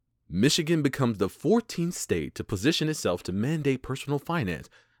Michigan becomes the 14th state to position itself to mandate personal finance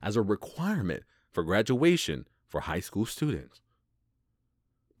as a requirement for graduation for high school students.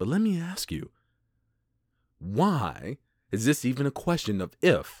 But let me ask you, why is this even a question of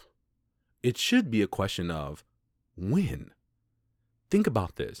if? It should be a question of when. Think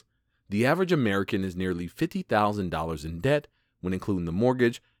about this. The average American is nearly $50,000 in debt when including the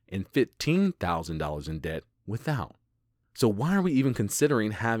mortgage and $15,000 in debt without. So why are we even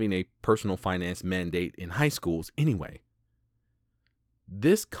considering having a personal finance mandate in high schools anyway?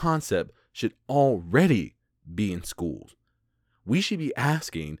 This concept should already be in schools. We should be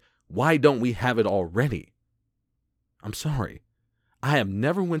asking, why don't we have it already? I'm sorry. I have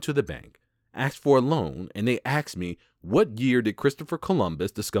never went to the bank, asked for a loan, and they asked me, what year did Christopher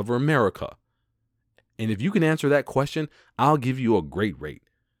Columbus discover America? And if you can answer that question, I'll give you a great rate.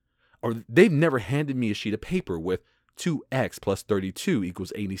 Or they've never handed me a sheet of paper with 2x plus 32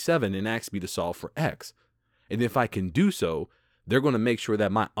 equals 87 and asked me to solve for x. And if I can do so, they're going to make sure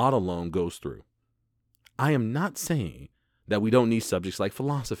that my auto loan goes through. I am not saying that we don't need subjects like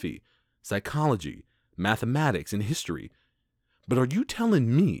philosophy, psychology, mathematics, and history. But are you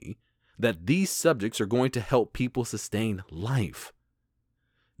telling me that these subjects are going to help people sustain life?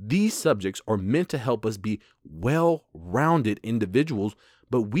 These subjects are meant to help us be well-rounded individuals,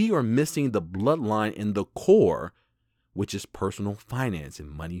 but we are missing the bloodline in the core, which is personal finance and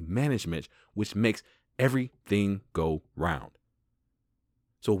money management, which makes everything go round.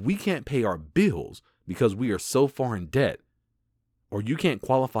 So we can't pay our bills because we are so far in debt, or you can't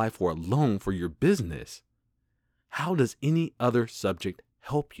qualify for a loan for your business. How does any other subject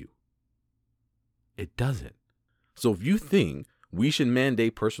help you? It doesn't. So if you think we should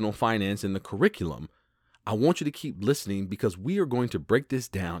mandate personal finance in the curriculum, I want you to keep listening because we are going to break this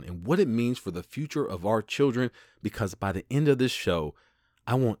down and what it means for the future of our children, because by the end of this show,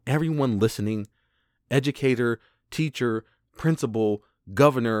 I want everyone listening, educator, teacher, principal,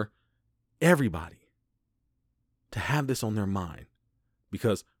 governor, everybody, to have this on their mind,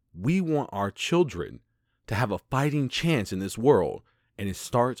 because we want our children to have a fighting chance in this world, and it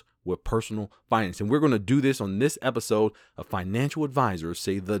starts with personal finance. And we're going to do this on this episode of Financial Advisors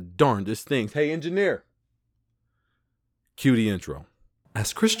Say the Darndest Things. Hey, engineer. Cue the intro.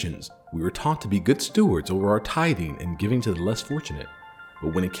 As Christians, we were taught to be good stewards over our tithing and giving to the less fortunate.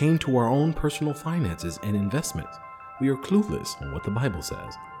 But when it came to our own personal finances and investments, we are clueless on what the Bible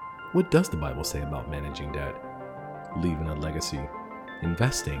says. What does the Bible say about managing debt, leaving a legacy,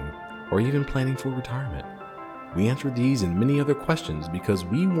 investing, or even planning for retirement? We answer these and many other questions because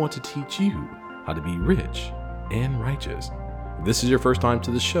we want to teach you how to be rich and righteous. If this is your first time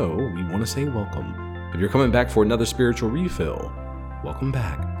to the show, we want to say welcome. If you're coming back for another spiritual refill, welcome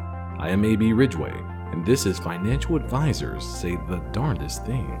back. I am A.B. Ridgway, and this is Financial Advisors Say the Darndest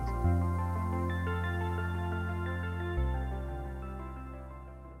Things.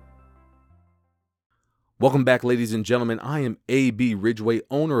 Welcome back, ladies and gentlemen. I am A.B. Ridgway,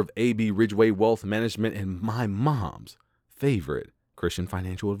 owner of A.B. Ridgway Wealth Management and my mom's favorite Christian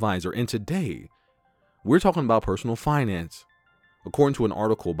financial advisor. And today, we're talking about personal finance. According to an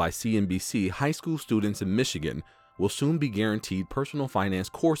article by CNBC, high school students in Michigan will soon be guaranteed personal finance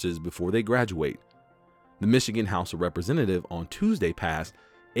courses before they graduate. The Michigan House of Representatives on Tuesday passed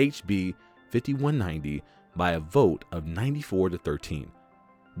HB 5190 by a vote of 94-13.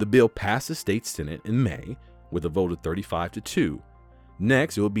 The bill passed the state Senate in May with a vote of 35-2.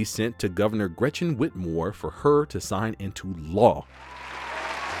 Next, it will be sent to Governor Gretchen Whitmer for her to sign into law.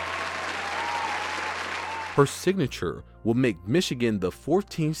 Her signature will make Michigan the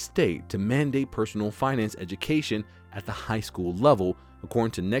 14th state to mandate personal finance education at the high school level,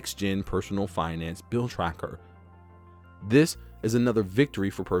 according to Next Gen Personal Finance Bill Tracker. This is another victory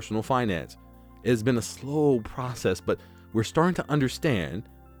for personal finance. It has been a slow process, but we're starting to understand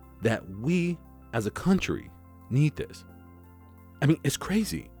that we as a country need this. I mean, it's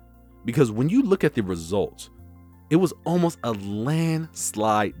crazy because when you look at the results, it was almost a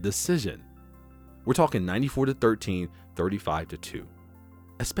landslide decision. We're talking 94-13, 35-2,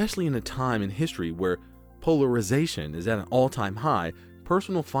 especially in a time in history where polarization is at an all-time high.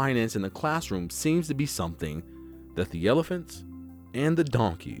 Personal finance in the classroom seems to be something that the elephants and the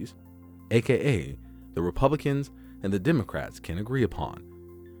donkeys, aka the Republicans and the Democrats, can agree upon.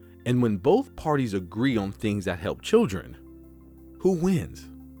 And when both parties agree on things that help children, who wins?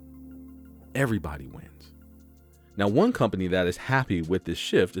 Everybody wins. Now, one company that is happy with this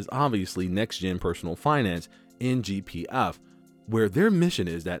shift is obviously Next Gen Personal Finance, NGPF, where their mission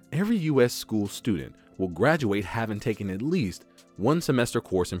is that every U.S. school student will graduate having taken at least one semester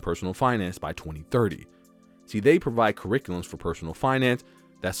course in personal finance by 2030. See, they provide curriculums for personal finance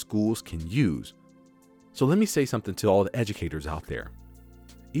that schools can use. So let me say something to all the educators out there.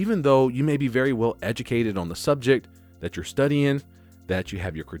 Even though you may be very well educated on the subject that you're studying, that you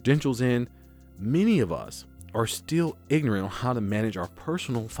have your credentials in, many of us are still ignorant on how to manage our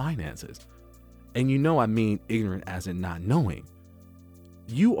personal finances. And I mean ignorant as in not knowing.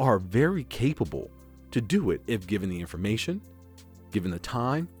 You are very capable to do it if given the information, given the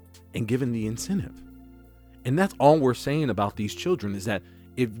time, and given the incentive. And that's all we're saying about these children, is that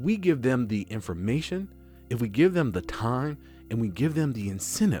if we give them the information, if we give them the time, and we give them the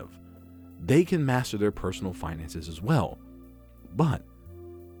incentive, they can master their personal finances as well. But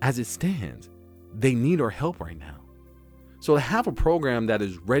as it stands, they need our help right now. So to have a program that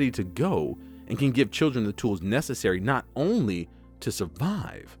is ready to go and can give children the tools necessary not only to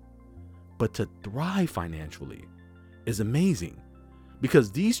survive, but to thrive financially is amazing, because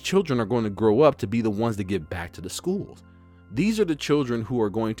these children are going to grow up to be the ones that give back to the schools. These are the children who are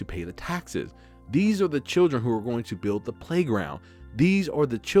going to pay the taxes. These are the children who are going to build the playground. These are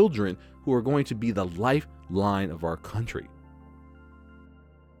the children who are going to be the lifeline of our country.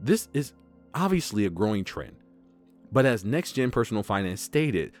 This is obviously a growing trend, but as Next Gen Personal Finance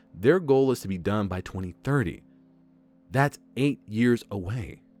stated, their goal is to be done by 2030. That's 8 years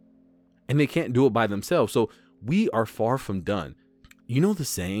away, and they can't do it by themselves. So we are far from done. You know the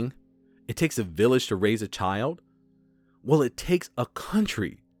saying, it takes a village to raise a child? Well, it takes a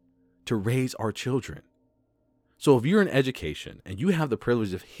country to raise our children. So if you're in education and you have the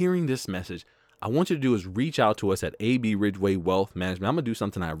privilege of hearing this message, I want you to do is reach out to us at AB Ridgeway Wealth Management. I'm going to do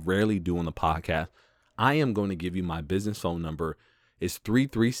something I rarely do on the podcast. I am going to give you my business phone number. It's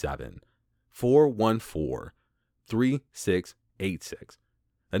 337-414-3686.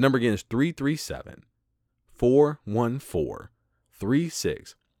 That number again is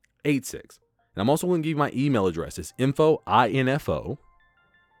 337-414-3686. And I'm also going to give you my email address. It's info at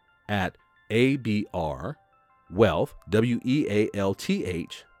ABR Wealth,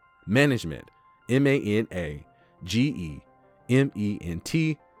 WEALTH, Management,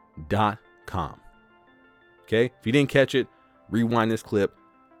 MANAGEMENT.com. Okay, if you didn't catch it, rewind this clip.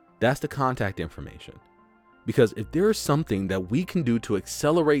 That's the contact information. Because if there is something that we can do to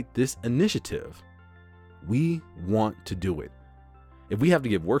accelerate this initiative, we want to do it. If we have to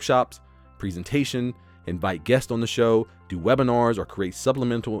give workshops, presentation, invite guests on the show, do webinars, or create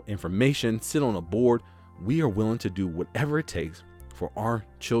supplemental information, sit on a board, we are willing to do whatever it takes for our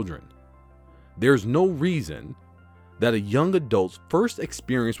children. There's no reason that a young adult's first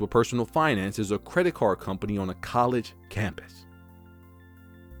experience with personal finance is a credit card company on a college campus.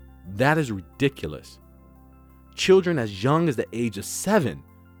 That is ridiculous. Children as young as the age of 7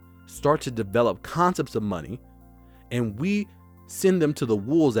 start to develop concepts of money, and we send them to the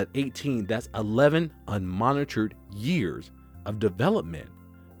wolves at 18. That's 11 unmonitored years of development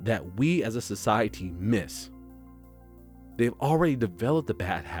that we as a society miss. They've already developed the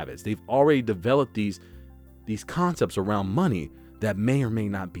bad habits. They've already developed these concepts around money that may or may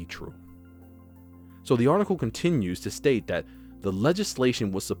not be true. So the article continues to state that the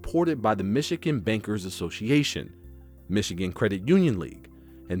legislation was supported by the Michigan Bankers Association, Michigan Credit Union League,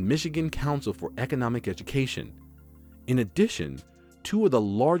 and Michigan Council for Economic Education. In addition, 2 of the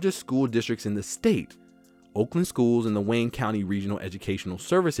largest school districts in the state, Oakland Schools and the Wayne County Regional Educational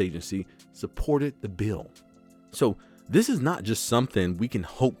Service Agency, supported the bill. So this is not just something we can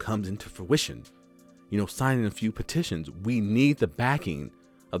hope comes into fruition. Signing a few petitions. We need the backing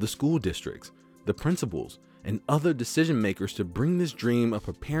of the school districts, the principals, and other decision makers to bring this dream of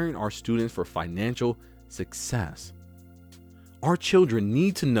preparing our students for financial success. Our children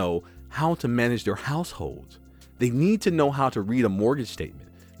need to know how to manage their households. They need to know how to read a mortgage statement.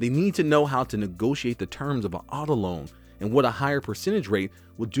 They need to know how to negotiate the terms of an auto loan and what a higher percentage rate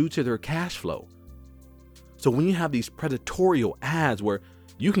will do to their cash flow. So when you have these predatory ads where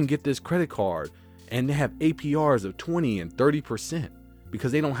you can get this credit card and they have APRs of 20 and 30%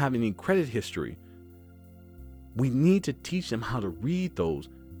 because they don't have any credit history, we need to teach them how to read those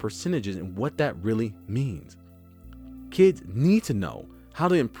percentages and what that really means. Kids need to know how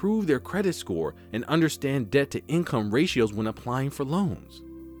to improve their credit score and understand debt to income ratios when applying for loans.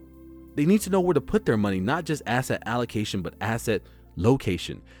 They need to know where to put their money, not just asset allocation, but asset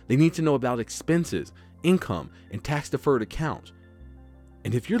location. They need to know about expenses, income, and tax deferred accounts.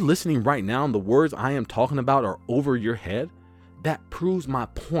 And if you're listening right now and the words I am talking about are over your head, that proves my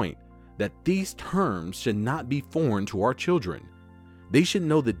point that these terms should not be foreign to our children. They should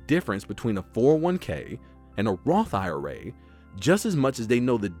know the difference between a 401k and a Roth IRA just as much as they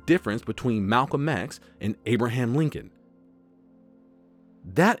know the difference between Malcolm X and Abraham Lincoln.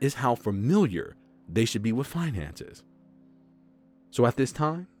 That is how familiar they should be with finances. So at this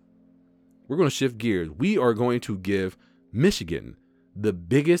time, we're going to shift gears. We are going to give Michigan the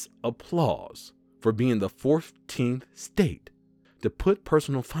biggest applause for being the 14th state to put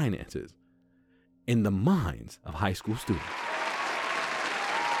personal finances in the minds of high school students.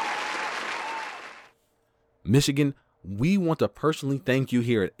 Michigan, we want to personally thank you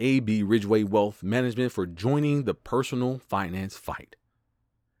here at AB Ridgeway Wealth Management for joining the personal finance fight.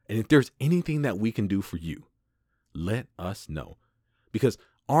 And if there's anything that we can do for you, let us know. Because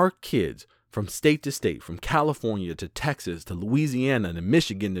our kids from state to state, from California to Texas to Louisiana to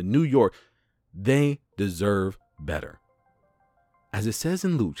Michigan to New York, they deserve better. As it says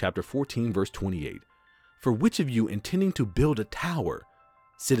in Luke chapter 14, verse 28, for which of you intending to build a tower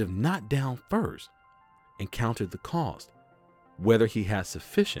sitteth not down first and counted the cost, whether he has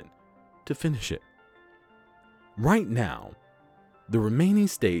sufficient to finish it? Right now, the remaining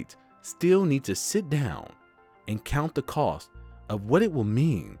states still need to sit down and count the cost of what it will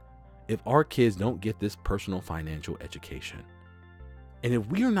mean if our kids don't get this personal financial education. And if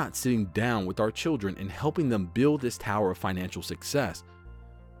we are not sitting down with our children and helping them build this tower of financial success,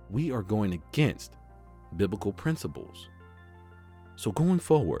 we are going against biblical principles. So going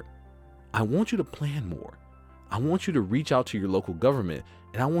forward, I want you to plan more. I want you to reach out to your local government,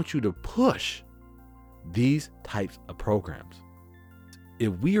 and I want you to push these types of programs.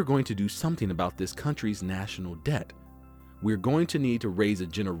 If we are going to do something about this country's national debt, we're going to need to raise a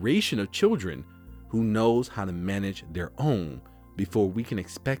generation of children who knows how to manage their own before we can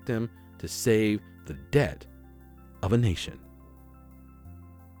expect them to save the debt of a nation.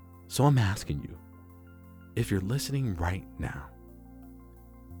 So I'm asking you, if you're listening right now,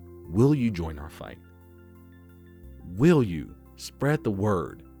 will you join our fight? Will you spread the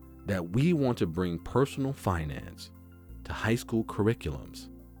word that we want to bring personal finance to high school curriculums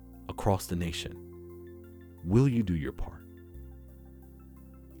across the nation? Will you do your part?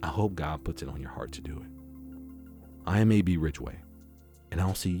 I hope God puts it on your heart to do it. I am AB Ridgeway, and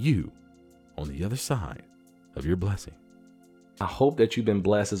I'll see you on the other side of your blessing. I hope that you've been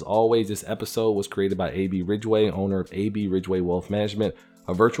blessed. As always, this episode was created by AB Ridgeway, owner of AB Ridgeway Wealth Management,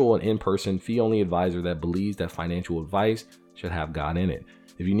 a virtual and in-person fee-only advisor that believes that financial advice should have God in it.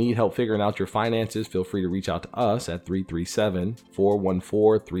 If you need help figuring out your finances, feel free to reach out to us at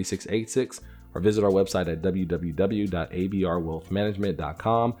 337-414-3686 or visit our website at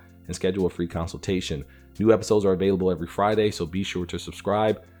www.abrwealthmanagement.com and schedule a free consultation. New episodes are available every Friday, so be sure to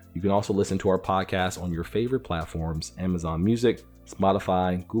subscribe. You can also listen to our podcast on your favorite platforms, Amazon Music,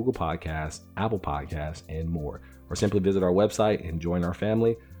 Spotify, Google Podcasts, Apple Podcasts, and more. Or simply visit our website and join our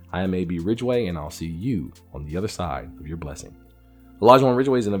family. I am AB Ridgeway, and I'll see you on the other side of your blessing. Olajuwon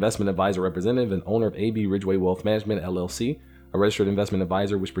Ridgeway is an investment advisor representative and owner of AB Ridgeway Wealth Management, LLC, a registered investment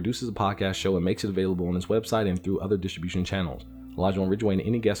advisor which produces a podcast show and makes it available on his website and through other distribution channels. Olajuwon Ridgeway and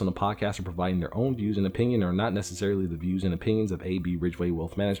any guests on the podcast are providing their own views and opinion and are not necessarily the views and opinions of AB Ridgeway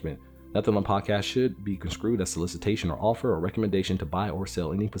Wealth Management. Nothing on the podcast should be construed as solicitation or offer or recommendation to buy or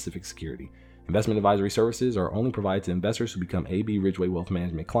sell any specific security. Investment advisory services are only provided to investors who become AB Ridgeway Wealth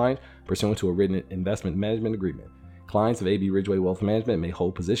Management clients pursuant to a written investment management agreement. Clients of AB Ridgeway Wealth Management may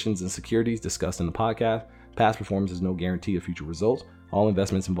hold positions in securities discussed in the podcast. Past performance is no guarantee of future results. All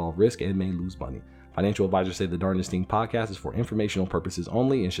investments involve risk and may lose money. Financial advisors say the Darndest Thing podcast is for informational purposes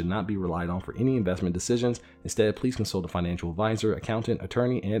only and should not be relied on for any investment decisions. Instead, please consult a financial advisor, accountant,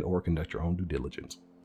 attorney, and/or conduct your own due diligence.